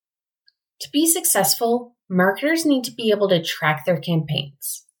To be successful, marketers need to be able to track their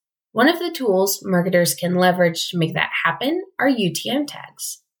campaigns. One of the tools marketers can leverage to make that happen are UTM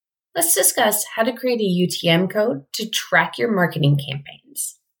tags. Let's discuss how to create a UTM code to track your marketing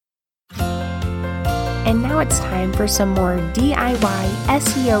campaigns. And now it's time for some more DIY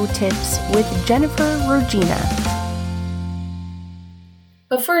SEO tips with Jennifer Rogina.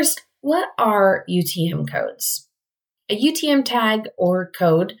 But first, what are UTM codes? A UTM tag or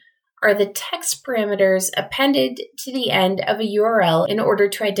code are the text parameters appended to the end of a URL in order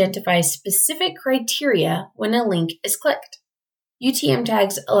to identify specific criteria when a link is clicked. UTM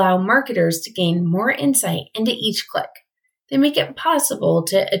tags allow marketers to gain more insight into each click. They make it possible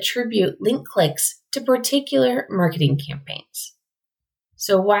to attribute link clicks to particular marketing campaigns.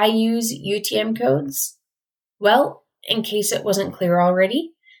 So why use UTM codes? Well, in case it wasn't clear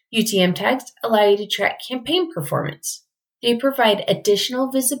already, UTM tags allow you to track campaign performance. They provide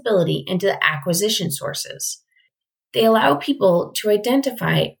additional visibility into the acquisition sources. They allow people to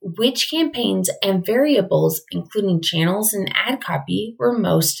identify which campaigns and variables, including channels and ad copy, were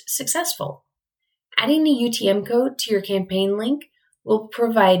most successful. Adding a UTM code to your campaign link will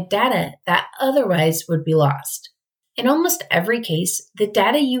provide data that otherwise would be lost. In almost every case, the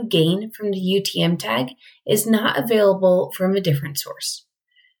data you gain from the UTM tag is not available from a different source.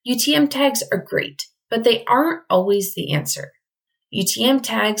 UTM tags are great, but they aren't always the answer. UTM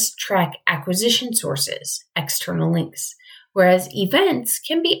tags track acquisition sources, external links, whereas events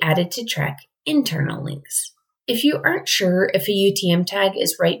can be added to track internal links. If you aren't sure if a UTM tag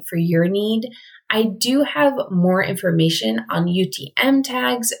is right for your need, I do have more information on UTM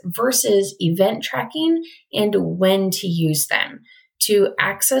tags versus event tracking and when to use them. To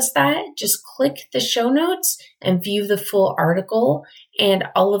access that, just click the show notes and view the full article, and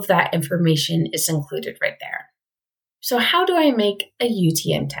all of that information is included right there. So how do I make a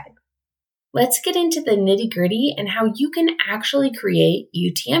UTM tag? Let's get into the nitty-gritty and how you can actually create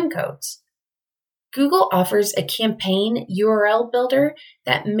UTM codes. Google offers a campaign URL builder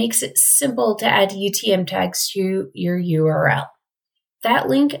that makes it simple to add UTM tags to your URL. That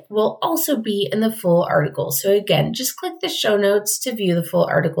link will also be in the full article. So again, just click the show notes to view the full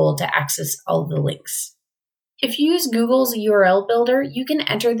article to access all the links. If you use Google's URL builder, you can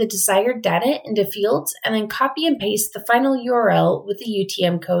enter the desired data into fields and then copy and paste the final URL with the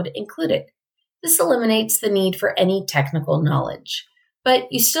UTM code included. This eliminates the need for any technical knowledge, but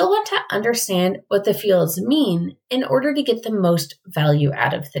you still want to understand what the fields mean in order to get the most value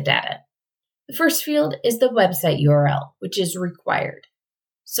out of the data. The first field is the website URL, which is required.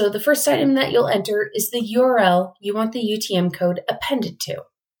 So the first item that you'll enter is the URL you want the UTM code appended to.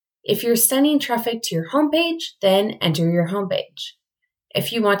 If you're sending traffic to your homepage, then enter your homepage.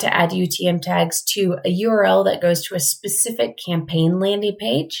 If you want to add UTM tags to a URL that goes to a specific campaign landing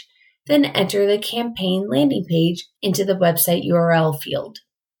page, then enter the campaign landing page into the website URL field.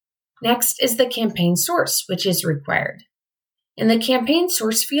 Next is the campaign source, which is required. In the campaign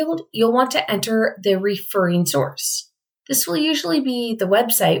source field, you'll want to enter the referring source. This will usually be the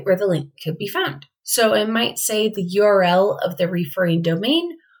website where the link could be found. So it might say the URL of the referring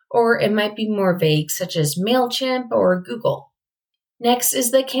domain, or it might be more vague, such as MailChimp or Google. Next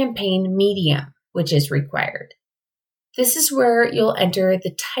is the campaign medium, which is required. This is where you'll enter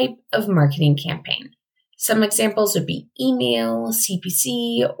the type of marketing campaign. Some examples would be email,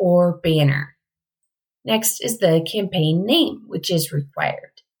 CPC, or banner. Next is the campaign name, which is required.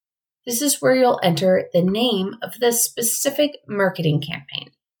 This is where you'll enter the name of the specific marketing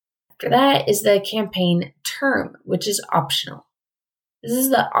campaign. After that is the campaign term, which is optional. This is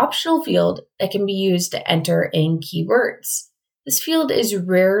the optional field that can be used to enter in keywords. This field is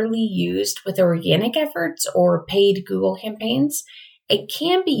rarely used with organic efforts or paid Google campaigns. It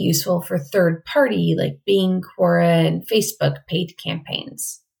can be useful for third-party like Bing, Quora, and Facebook paid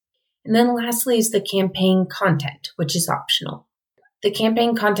campaigns. And then lastly is the campaign content, which is optional. The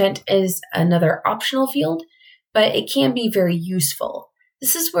campaign content is another optional field, but it can be very useful.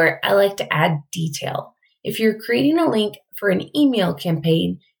 This is where I like to add detail. If you're creating a link for an email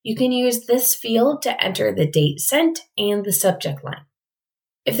campaign, you can use this field to enter the date sent and the subject line.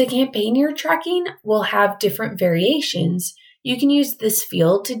 If the campaign you're tracking will have different variations, you can use this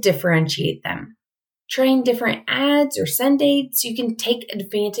field to differentiate them. Trying different ads or send dates, you can take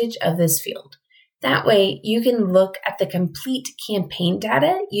advantage of this field. That way, you can look at the complete campaign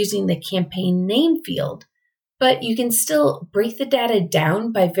data using the campaign name field, but you can still break the data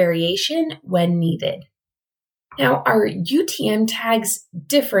down by variation when needed. Now, are UTM tags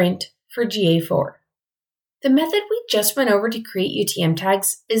different for GA4? The method we just went over to create UTM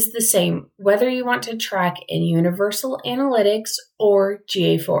tags is the same whether you want to track in Universal Analytics or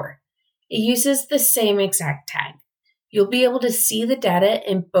GA4. It uses the same exact tag. You'll be able to see the data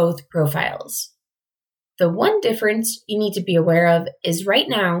in both profiles. The one difference you need to be aware of is right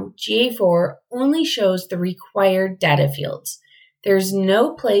now, GA4 only shows the required data fields. There's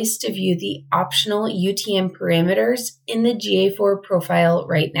no place to view the optional UTM parameters in the GA4 profile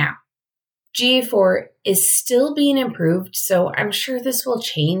right now. GA4 is still being improved, so I'm sure this will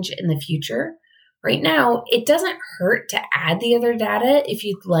change in the future. Right now, it doesn't hurt to add the other data if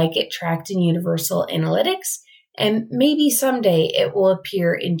you'd like it tracked in Universal Analytics, and maybe someday it will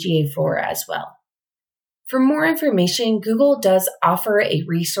appear in GA4 as well. For more information, Google does offer a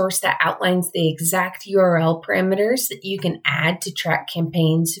resource that outlines the exact URL parameters that you can add to track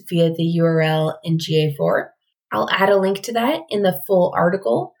campaigns via the URL in GA4. I'll add a link to that in the full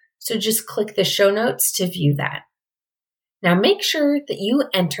article, so just click the show notes to view that. Now make sure that you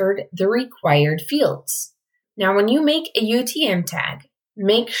entered the required fields. Now when you make a UTM tag,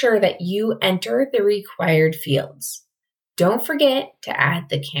 make sure that you enter the required fields. Don't forget to add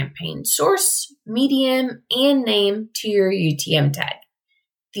the campaign source, medium, and name to your UTM tag.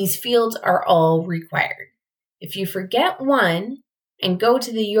 These fields are all required. If you forget one and go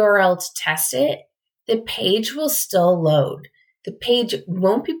to the URL to test it, the page will still load. The page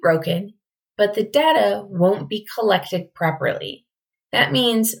won't be broken, but the data won't be collected properly. That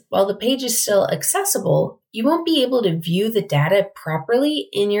means while the page is still accessible, you won't be able to view the data properly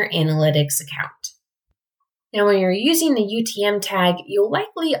in your analytics account. Now, when you're using the UTM tag, you'll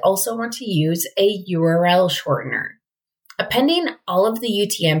likely also want to use a URL shortener. Appending all of the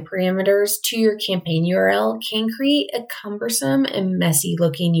UTM parameters to your campaign URL can create a cumbersome and messy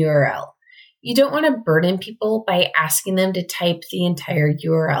looking URL. You don't want to burden people by asking them to type the entire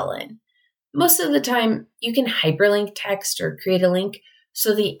URL in. Most of the time, you can hyperlink text or create a link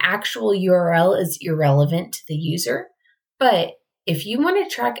so the actual URL is irrelevant to the user. But if you want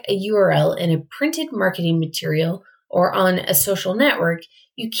to track a URL in a printed marketing material or on a social network,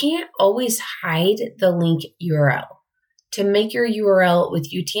 you can't always hide the link URL. To make your URL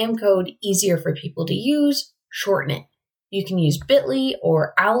with UTM code easier for people to use, shorten it. You can use bit.ly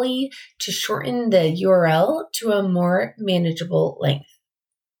or owly to shorten the URL to a more manageable length.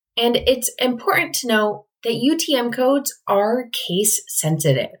 And it's important to know that UTM codes are case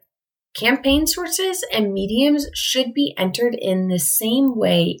sensitive. Campaign sources and mediums should be entered in the same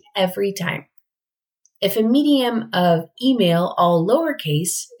way every time. If a medium of email, all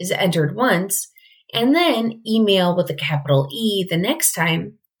lowercase, is entered once, and then email with a capital E the next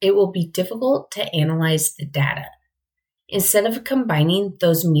time, it will be difficult to analyze the data. Instead of combining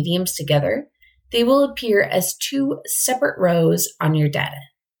those mediums together, they will appear as two separate rows on your data.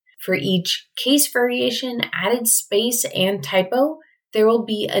 For each case variation, added space, and typo, there will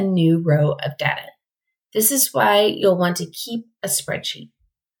be a new row of data. This is why you'll want to keep a spreadsheet.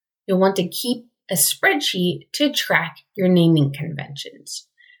 You'll want to keep a spreadsheet to track your naming conventions.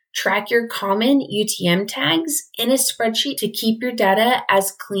 Track your common UTM tags in a spreadsheet to keep your data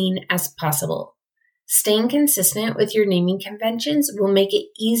as clean as possible. Staying consistent with your naming conventions will make it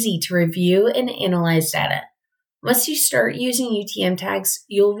easy to review and analyze data. Once you start using UTM tags,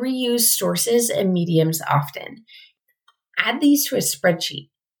 you'll reuse sources and mediums often. Add these to a spreadsheet.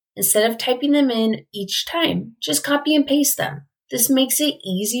 Instead of typing them in each time, just copy and paste them. This makes it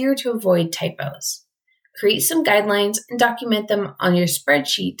easier to avoid typos. Create some guidelines and document them on your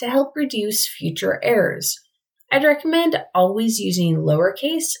spreadsheet to help reduce future errors. I'd recommend always using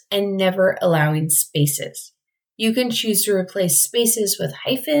lowercase and never allowing spaces. You can choose to replace spaces with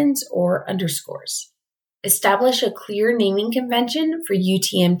hyphens or underscores. Establish a clear naming convention for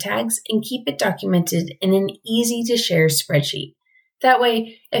UTM tags and keep it documented in an easy-to-share spreadsheet. That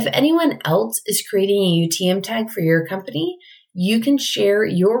way, if anyone else is creating a UTM tag for your company, you can share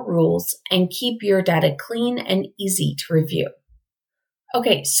your rules and keep your data clean and easy to review.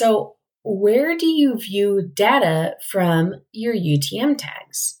 Okay, so where do you view data from your UTM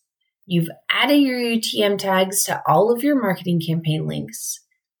tags? You've added your UTM tags to all of your marketing campaign links.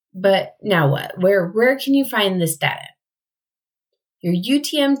 But now what? Where can you find this data? Your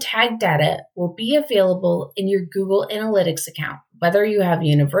UTM tag data will be available in your Google Analytics account, whether you have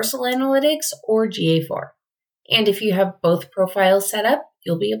Universal Analytics or GA4. And if you have both profiles set up,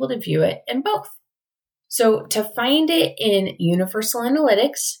 you'll be able to view it in both. So to find it in Universal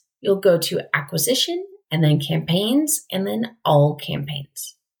Analytics, you'll go to Acquisition and then Campaigns and then All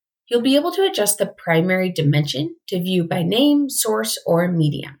Campaigns. You'll be able to adjust the primary dimension to view by name, source, or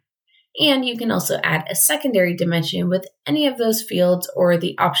medium. And you can also add a secondary dimension with any of those fields or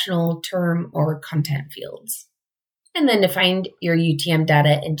the optional term or content fields. And then to find your UTM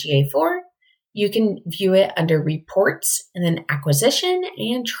data in GA4, You can view it under Reports and then Acquisition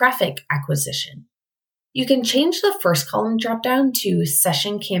and Traffic Acquisition. You can change the first column dropdown to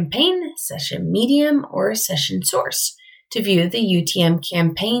Session Campaign, Session Medium, or Session Source to view the UTM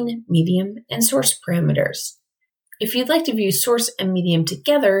campaign, medium, and source parameters. If you'd like to view source and medium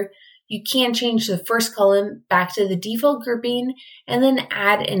together, you can change the first column back to the default grouping and then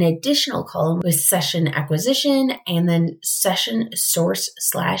add an additional column with Session Acquisition and then Session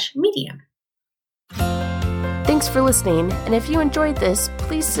Source/Medium. Thanks for listening, and if you enjoyed this,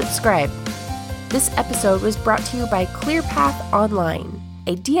 please subscribe. This episode was brought to you by ClearPath Online,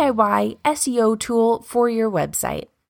 a DIY SEO tool for your website.